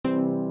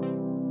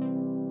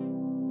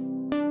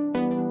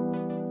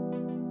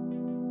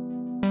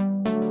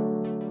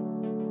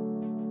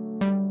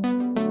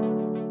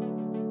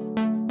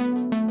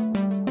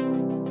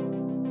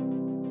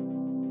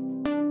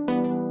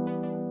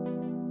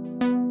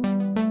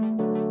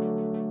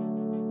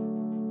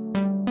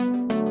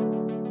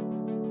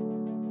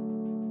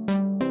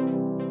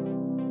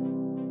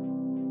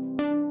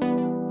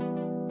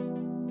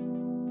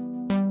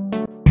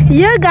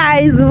You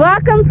guys,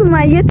 welcome to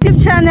my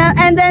YouTube channel.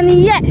 And then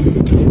yes,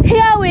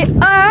 here we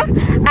are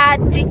at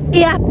the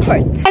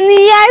airport. And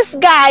yes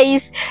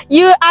guys,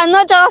 you are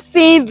not just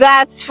seeing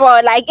that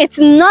for like, it's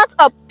not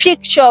a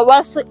picture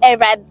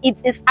whatsoever,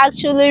 it is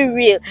actually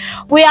real.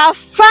 We are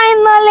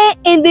finally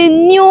in the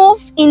new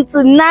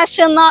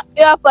international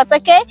airport,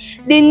 okay,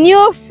 the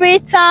new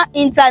Freetown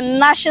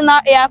International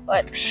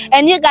Airport.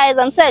 And you guys,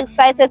 I'm so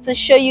excited to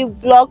show you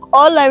vlog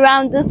all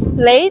around this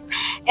place.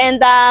 And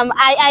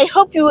I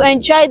hope you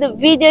enjoy the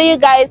video. You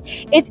guys,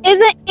 it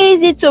isn't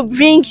easy to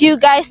bring you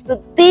guys to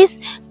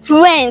this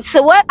point.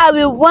 So what I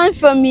will want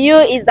from you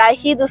is that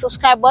hit the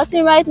subscribe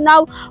button right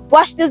now,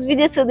 watch this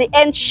video to the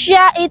end,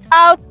 share it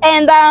out,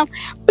 and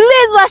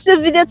please watch the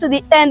video to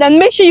the end and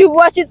make sure you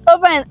watch it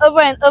over and over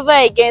and over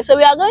again. So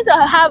we are going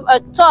to have a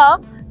tour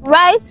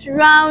right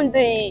around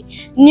the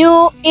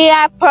new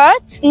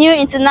airport, new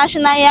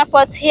international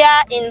airport here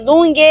in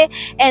Lungi.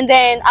 And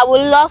then I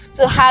would love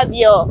to have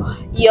your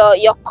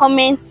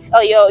comments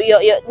or your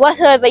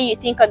whatever you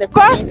think on the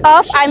first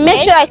off. I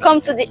make sure I come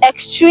to the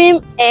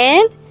extreme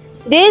end.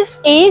 This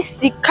is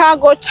the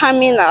cargo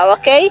terminal,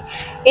 okay.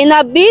 In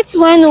a bit,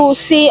 when we'll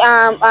see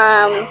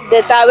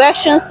the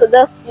directions to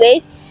this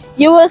place,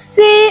 you will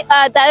see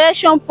a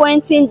direction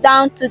pointing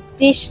down to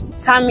this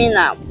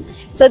terminal.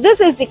 So this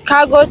is the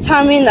cargo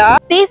terminal.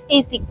 This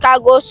is the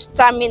cargo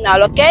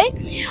terminal, okay.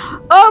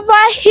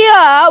 Over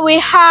here we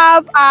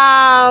have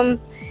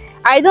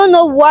I don't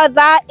know what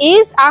that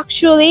is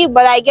actually,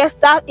 but I guess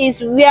that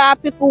is where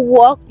people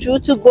walk through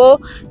to go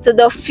to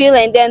the field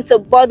and then to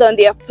board on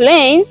their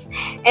planes.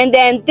 And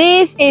then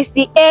this is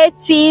the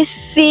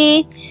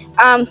ATC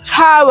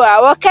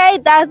tower, okay.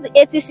 That's the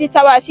ATC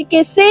tower. As you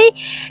can see,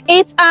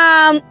 it's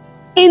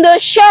in the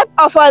shape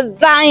of a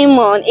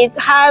diamond. It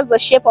has the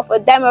shape of a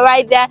diamond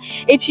right there.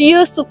 It's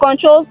used to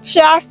control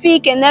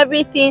traffic and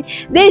everything.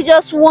 There's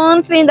just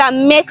one thing that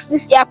makes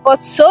this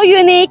airport so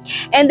unique.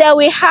 And then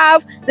we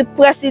have the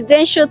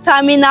presidential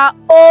terminal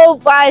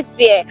over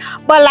there.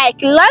 But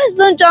like, let's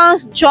don't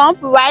just jump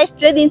right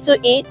straight into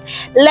it.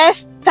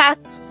 Let's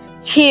start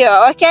here,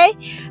 okay.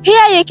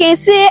 Here you can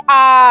see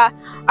a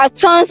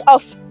tons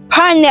of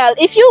panel.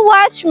 If you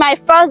watch my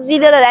first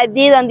video that I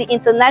did on the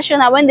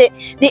international, when the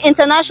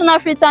international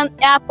Freetown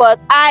Airport,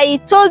 I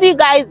told you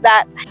guys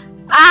that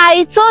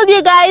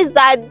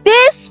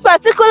this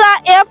particular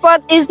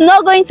airport is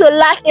not going to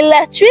lack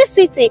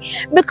electricity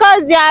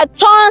because there are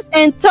tons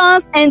and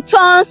tons and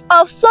tons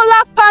of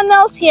solar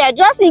panels here,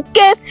 just in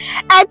case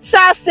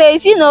ETSA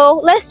says, you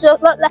know, let's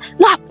just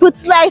not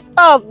put lights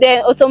off,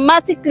 then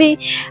automatically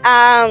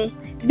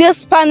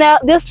these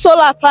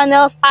solar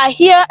panels are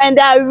here and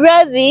they are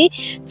ready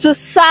to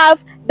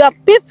serve the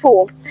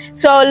people.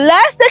 So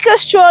let's take a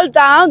stroll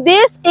down.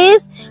 This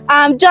is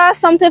just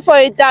something for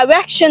a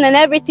direction and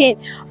everything.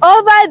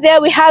 Over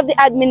there we have the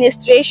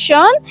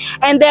administration,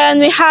 and then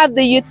we have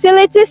the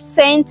utility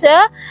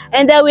center,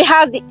 and then we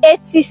have the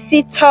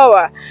ATC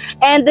tower.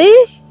 And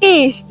this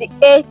is the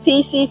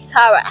ATC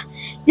tower.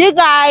 You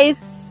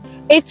guys,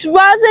 it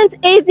wasn't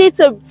easy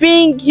to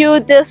bring you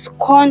this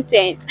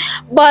content,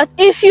 but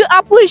if you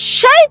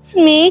appreciate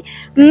me,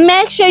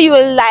 make sure you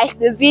like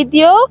the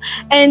video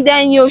and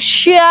then you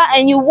share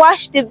and you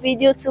watch the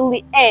video till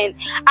the end.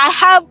 I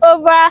have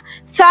over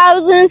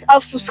thousands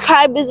of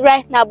subscribers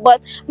right now,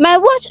 but my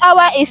watch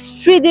hour is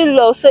pretty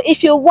low. So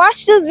if you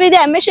watch this video,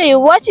 and make sure you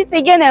watch it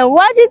again and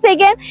watch it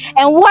again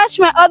and watch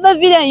my other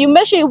video, and you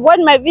make sure you watch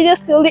my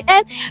videos till the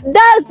end.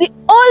 That's the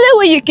only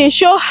way you can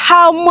show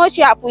how much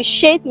you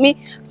appreciate me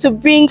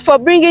for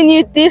bringing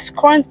you this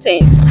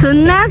content. So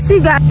next,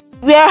 you guys,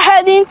 we are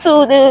heading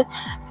to the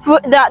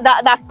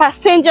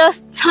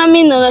passengers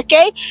terminal,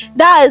 okay.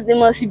 That is the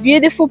most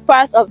beautiful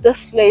part of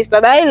this place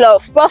that I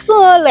love.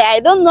 Personally, I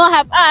don't know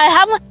how I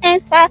haven't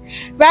entered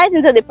right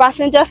into the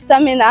passengers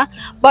terminal,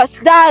 but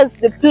that is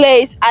the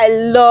place I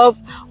love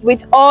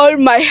with all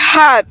my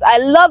heart. I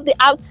love the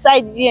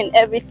outside view and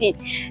everything.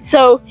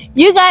 So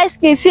you guys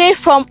can see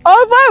from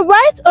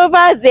right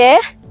over there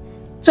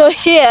to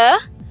here,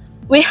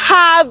 we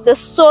have the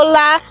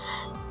solar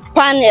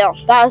panel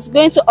that's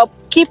going to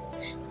upkeep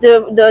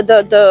the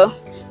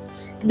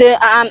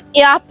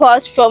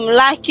airport from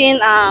lacking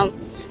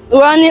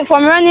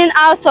running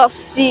out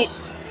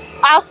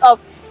of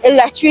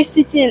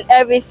electricity and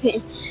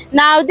everything.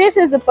 Now this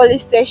is the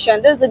police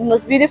station. This is the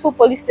most beautiful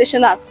police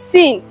station I've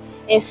seen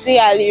in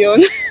Sierra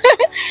Leone.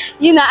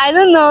 You know, I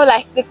don't know,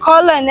 like the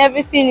color and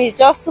everything is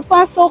just so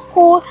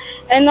cool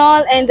and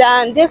all. And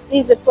then this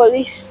is the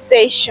police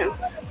station,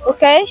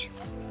 okay.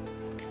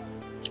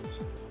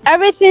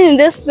 Everything in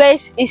this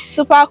place is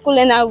super cool,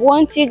 and I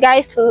want you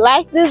guys to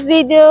like this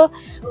video.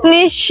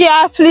 Please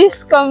share,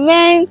 please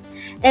comment,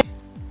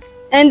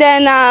 and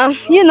then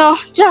you know,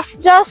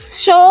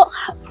 just show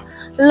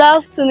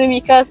love to me,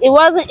 because it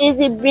wasn't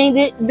easy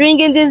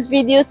bringing this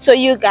video to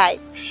you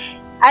guys.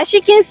 As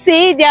you can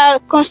see, there are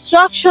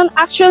construction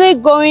actually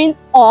going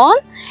on,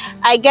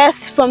 I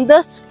guess from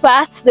this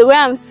part, the way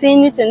I'm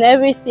seeing it and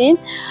everything,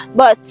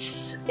 but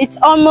it's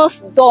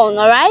almost done.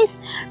 All right,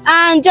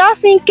 and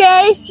just in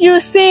case you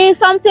see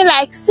something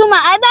like Suma,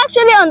 I don't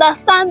actually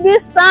understand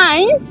these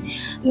signs,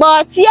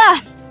 but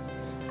yeah,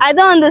 I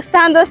don't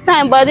understand the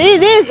sign, but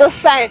it is a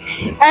sign.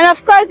 And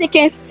of course you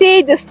can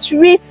see the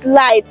street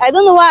light. I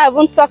don't know why I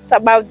haven't talked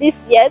about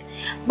this yet,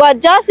 but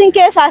just in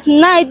case at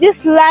night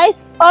these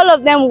lights, all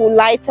of them will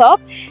light up,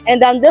 and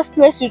then this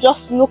place will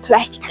just look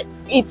like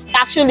it's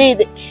actually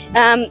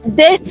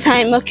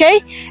daytime.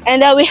 Okay,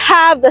 and then we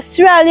have the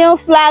Sierra Leone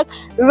flag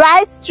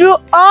right through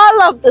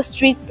all of the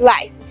street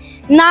lights.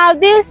 Now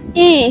this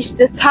is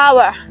the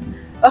tower.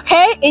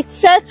 Okay, it's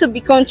said to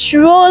be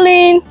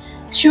controlling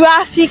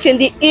traffic in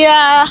the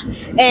area,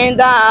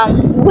 and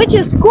which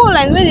is cool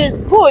and which is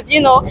good. You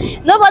know,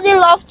 nobody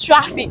loves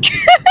traffic.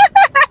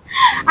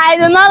 I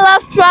do not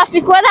love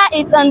traffic, whether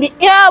it's on the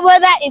air,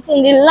 whether it's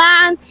in the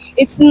land.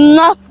 It's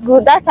not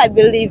good, that I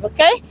believe.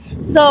 Okay,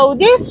 so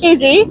this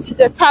is it,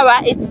 the tower.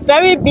 It's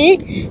very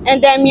big,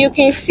 and then you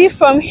can see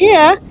from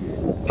here,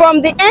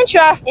 from the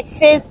entrance, it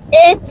says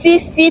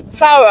ATC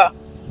Tower.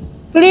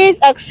 Please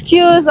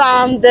excuse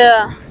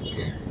the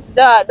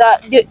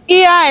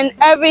ear and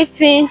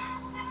everything.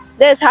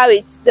 That's how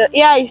it's, the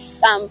air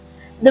is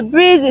the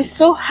breeze is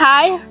so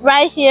high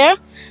right here,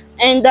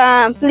 and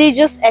please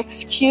just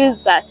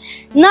excuse that.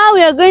 Now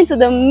we are going to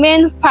the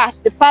main part,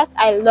 the part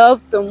I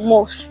love the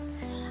most.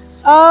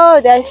 Oh,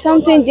 there's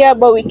something there,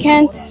 but we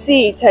can't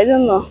see it. I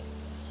don't know.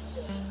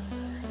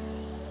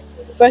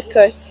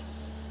 Focus.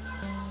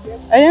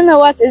 I don't know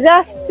what is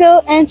that,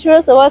 still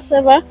entrance or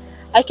whatever.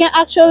 I can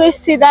actually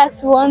see that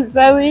one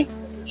very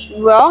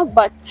well,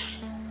 but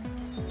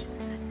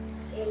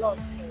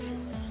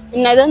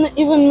and I don't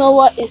even know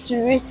what is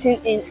written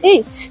in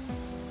it.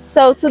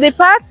 So to the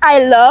part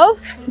I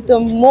love the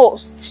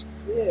most,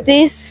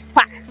 this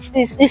part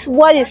is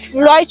what is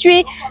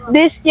fluttering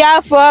this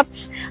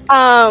airport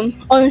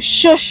on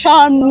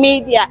social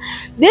media.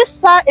 This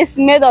part is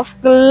made of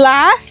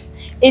glass.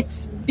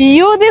 It's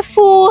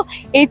beautiful,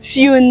 it's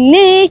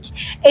unique,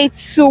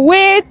 it's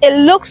sweet, it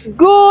looks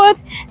good.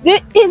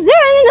 Is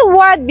there any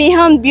word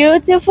beyond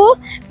beautiful?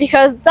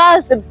 Because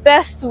that's the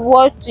best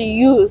word to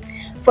use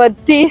for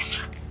this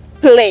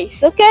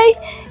place. Okay,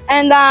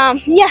 and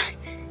yeah,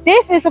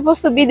 this is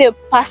supposed to be the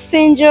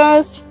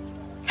passengers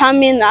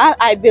terminal,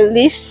 I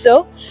believe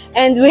so,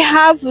 and we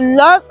have a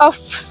lot of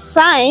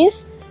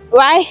signs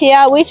right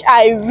here which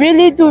I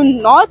really do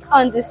not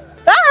understand.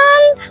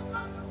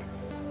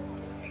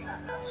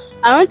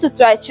 I want to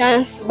try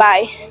chance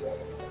by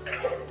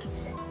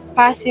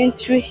passing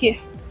through here.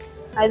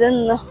 I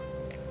don't know.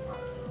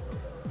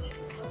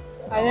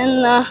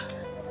 I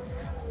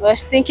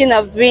was thinking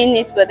of doing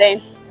it, but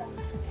then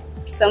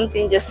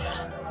something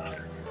just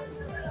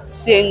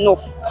say no.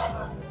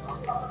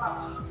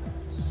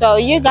 So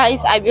you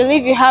guys, I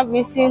believe you have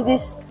been seeing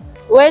this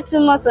way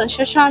too much on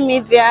social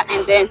media,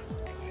 and then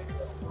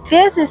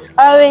this is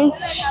Orange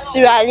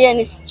Sierra Leone.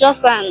 It's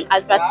just an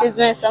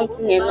advertisement,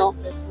 something, you know.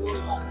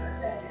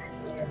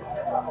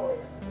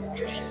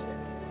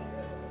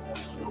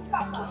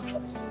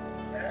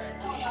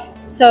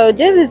 So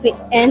this is the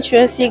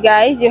entrance, you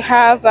guys. You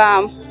have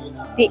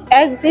the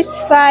exit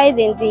side,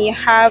 and then you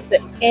have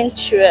the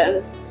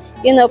entrance.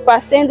 You know,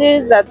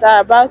 passengers that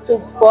are about to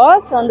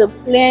board on the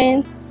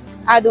plane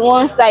are the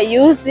ones that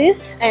use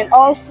this, and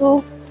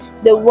also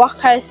the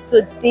workers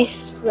to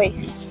this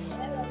place.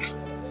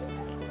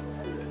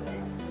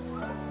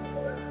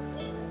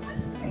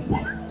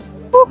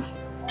 Whew.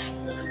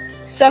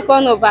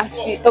 Second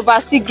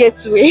oversea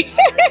gateway.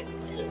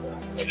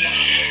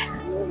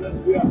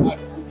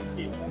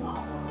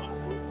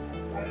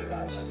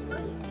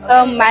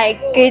 Oh my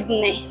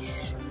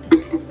goodness.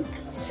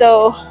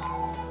 So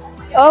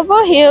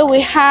over here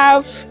we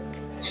have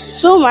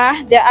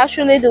Suma. They're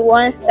actually the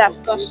ones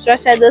that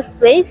constructed this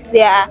place.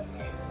 They are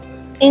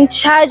in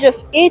charge of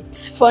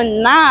it for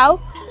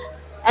now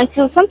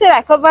until something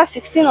like over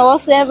 16 or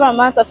whatsoever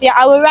amount of year.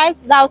 I will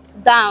write that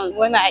down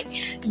when I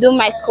do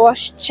my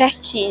course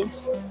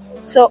check-ins.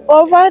 So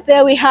over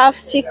there we have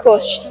Sea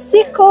Coach.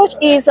 Sea Coach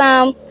is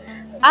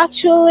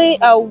actually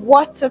a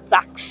water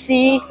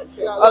taxi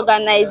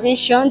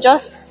organization.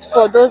 Just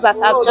for those that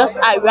have just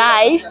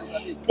arrived,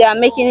 they are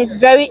making it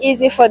very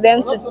easy for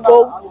them to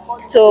go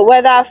to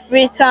whether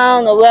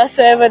Freetown or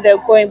wheresoever they're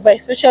going, but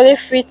especially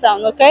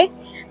Freetown. Okay,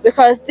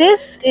 because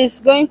this is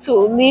going to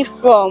leave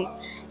from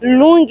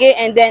Lungi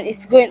and then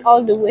it's going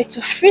all the way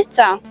to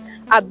Freetown,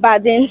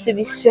 Abadan to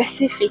be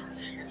specific.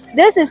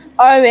 This is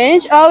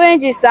Orange.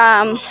 Orange is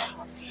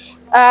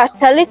a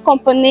tele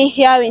company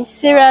here in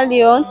Sierra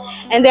Leone,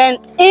 and then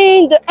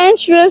in the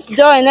entrance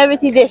door and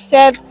everything they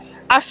said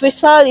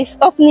AfriCell is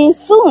opening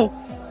soon,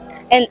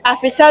 and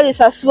AfriCell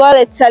is as well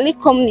a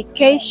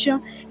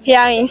telecommunication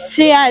here in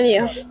Sierra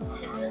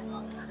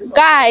Leone.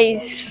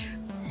 Guys,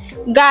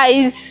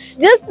 Guys,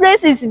 this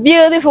place is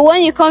beautiful.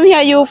 When you come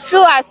here, you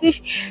feel as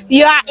if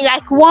you are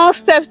like one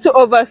step to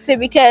overseas,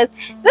 because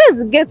this is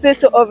the gateway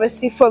to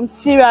overseas from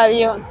Sierra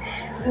Leone.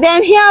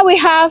 Then here we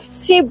have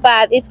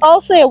Seabird. It's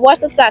also a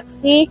water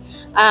taxi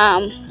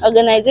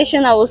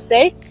organization, I would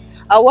say,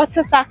 a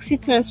water taxi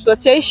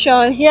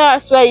transportation here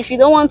as well. If you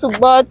don't want to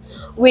board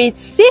with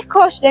Sea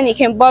Coach, then you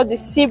can board with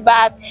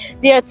Seabird.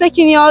 They are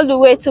taking you all the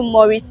way to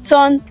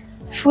Moriton,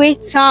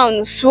 Freetown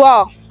as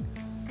well.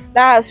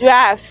 That's where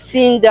I've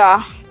seen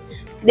their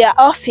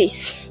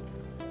office.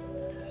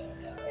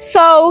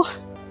 So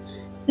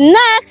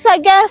next, I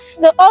guess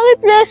the only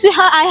place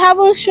I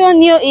haven't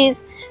shown you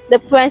is the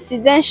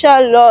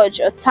Presidential Lodge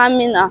or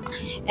Terminal.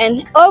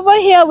 And over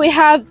here we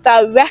have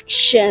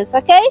directions.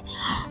 Okay,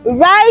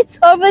 right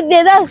over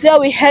there, that's where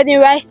we're heading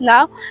right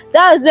now.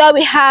 That's where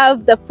we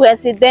have the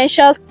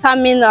Presidential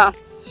Terminal.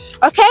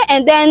 Okay,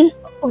 and then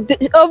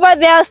over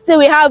there still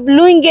we have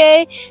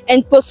Lungi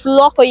and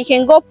Potloko. You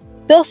can go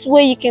this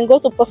way, you can go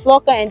to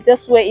Potloko, and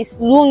this way is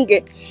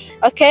Lungi.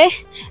 Okay,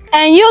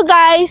 and you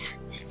guys,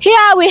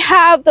 here we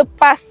have the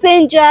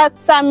passenger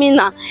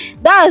terminal.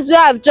 That is where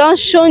I've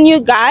just shown you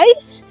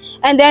guys.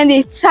 And then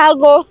the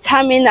cargo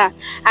terminal,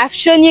 I've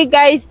shown you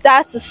guys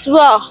that as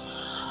well.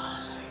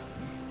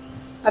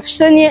 I've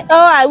shown you.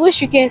 Oh, I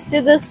wish you can see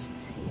this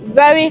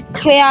very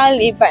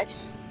clearly, but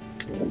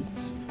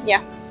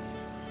yeah.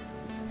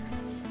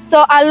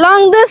 So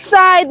along this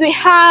side we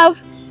have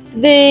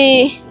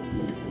the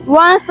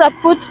ones that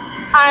put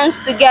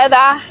hands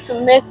together to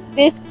make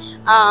this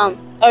a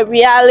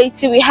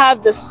reality. We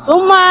have the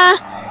SUMA,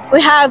 we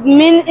have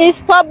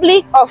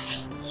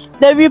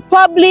the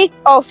Republic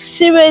of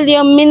Sierra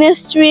Leone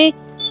Ministry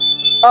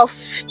of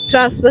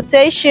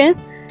Transportation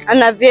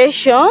and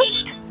Aviation.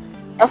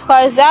 Of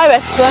course, they are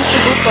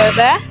responsible for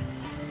that.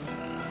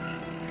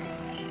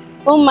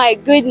 Oh my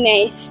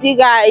goodness, you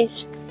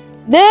guys,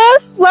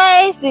 this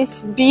place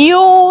is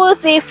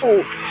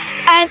beautiful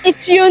and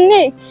it's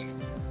unique,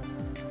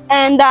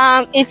 and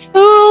it's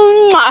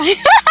oh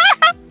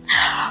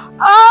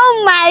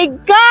my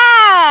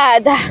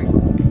god,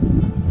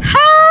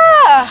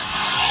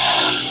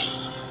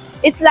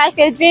 it's like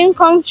a dream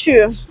come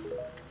true.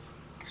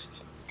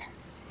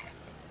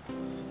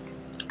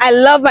 I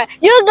love it.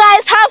 You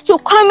guys have to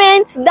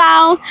comment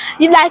down.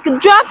 You like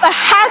drop a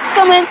heart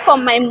comment for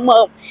my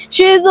mom.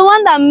 She is the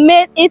one that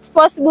made it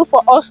possible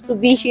for us to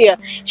be here.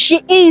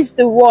 She is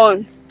the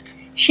one.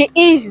 She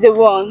is the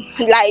one.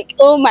 Like,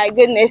 oh my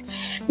goodness,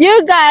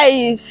 you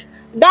guys,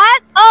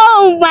 that,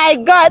 oh my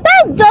god,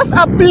 that's just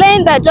a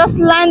plane that just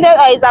landed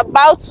or is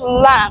about to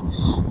land.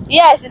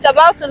 Yes, it's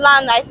about to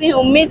land. I think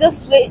we'll meet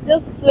this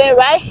plane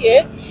right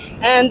here.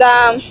 And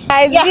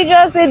guys, yeah, you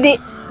just see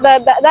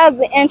that's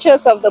the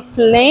entrance of the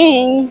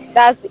plane.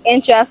 That's the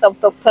entrance of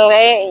the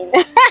plane.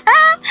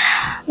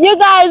 You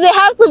guys, we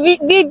have to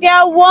be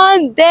there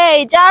one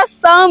day, just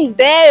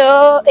someday.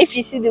 Oh, if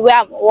you see the way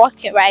I'm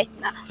walking right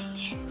now.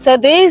 So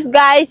these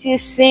guys you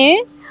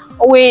see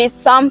with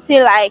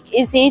something like,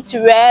 is it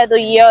red or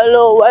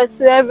yellow,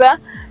 whatsoever,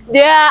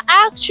 they are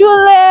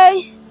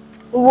actually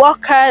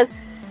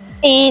workers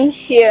in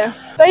here.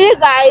 So you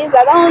guys,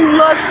 I don't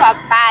load per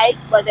bike,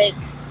 but like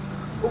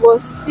we'll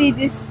see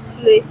this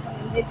place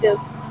in details.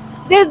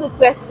 This is the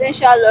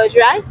Presidential Lodge,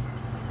 right?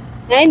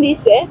 And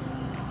this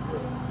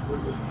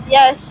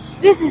yes,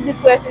 this is the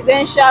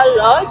Presidential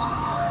Lodge,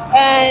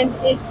 and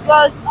it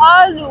goes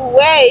all the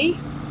way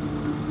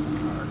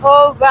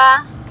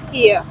over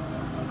here.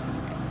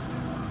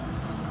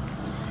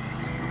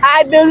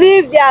 I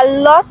believe there are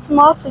lots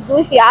more to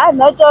do here.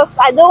 Not just,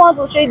 I don't want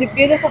to show you the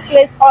beautiful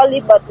place only,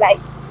 but like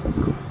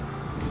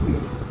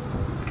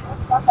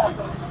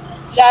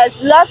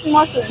there's lots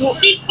more to do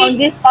on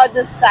this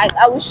other side.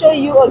 I will show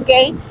you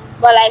again,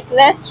 but like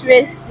let's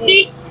trace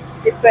the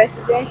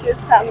presidential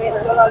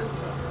terminal.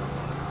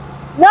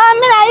 No,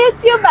 I'm a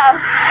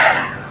YouTuber.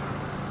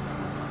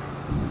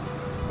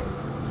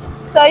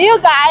 So you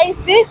guys,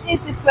 this is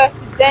the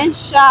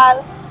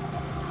presidential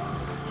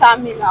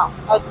terminal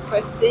or the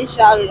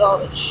Presidential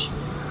Lodge.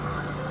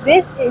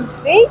 This is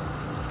it.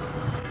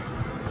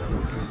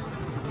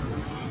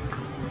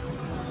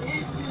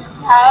 This is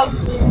how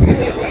beautiful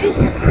it is.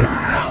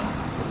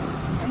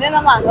 And then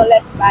I'm on the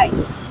left side.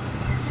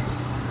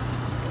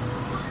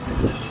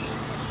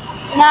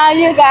 Now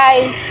you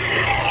guys,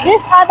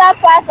 this other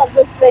part of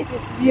this place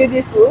is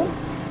beautiful,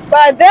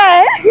 but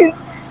then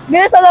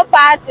this other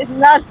part is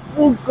not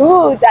too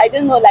good. I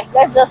don't know, like,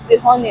 let's just be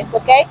honest,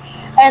 okay?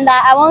 And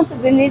I want to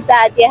believe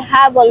that they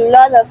have a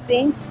lot of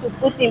things to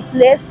put in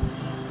place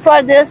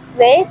for this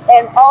place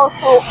and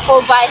also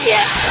over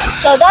here.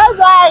 So that's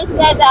why I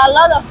said there are a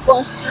lot of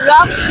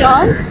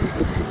constructions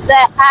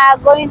that are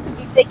going to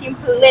be taking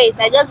place.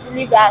 I just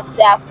believe that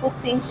they have put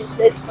things in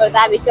place for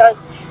that,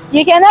 because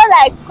you cannot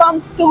like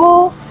come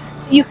through,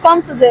 you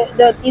come to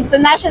the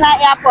international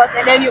airport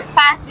and then you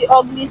pass the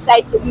ugly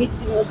side to meet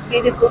the most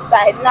beautiful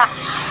side. Now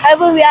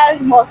everywhere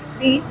must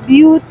be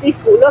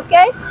beautiful,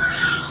 okay?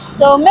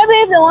 So maybe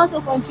if they want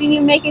to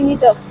continue making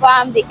it a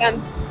farm, they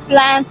can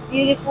plant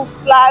beautiful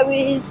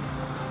flowers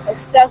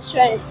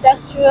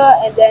etc.,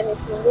 and then it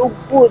will look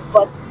good.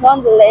 But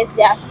nonetheless,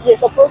 they're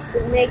supposed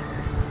to make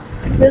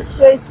this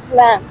place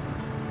plan.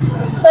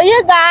 So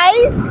you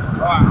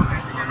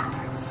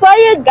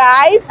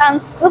guys, I'm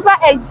super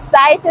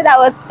excited I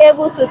was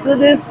able to do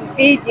this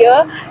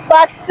video.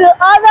 But to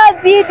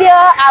other video,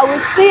 I will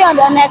see you on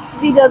the next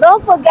video.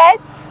 Don't forget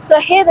to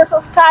hit the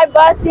subscribe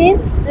button,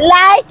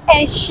 like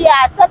and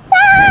share. Ta-ta!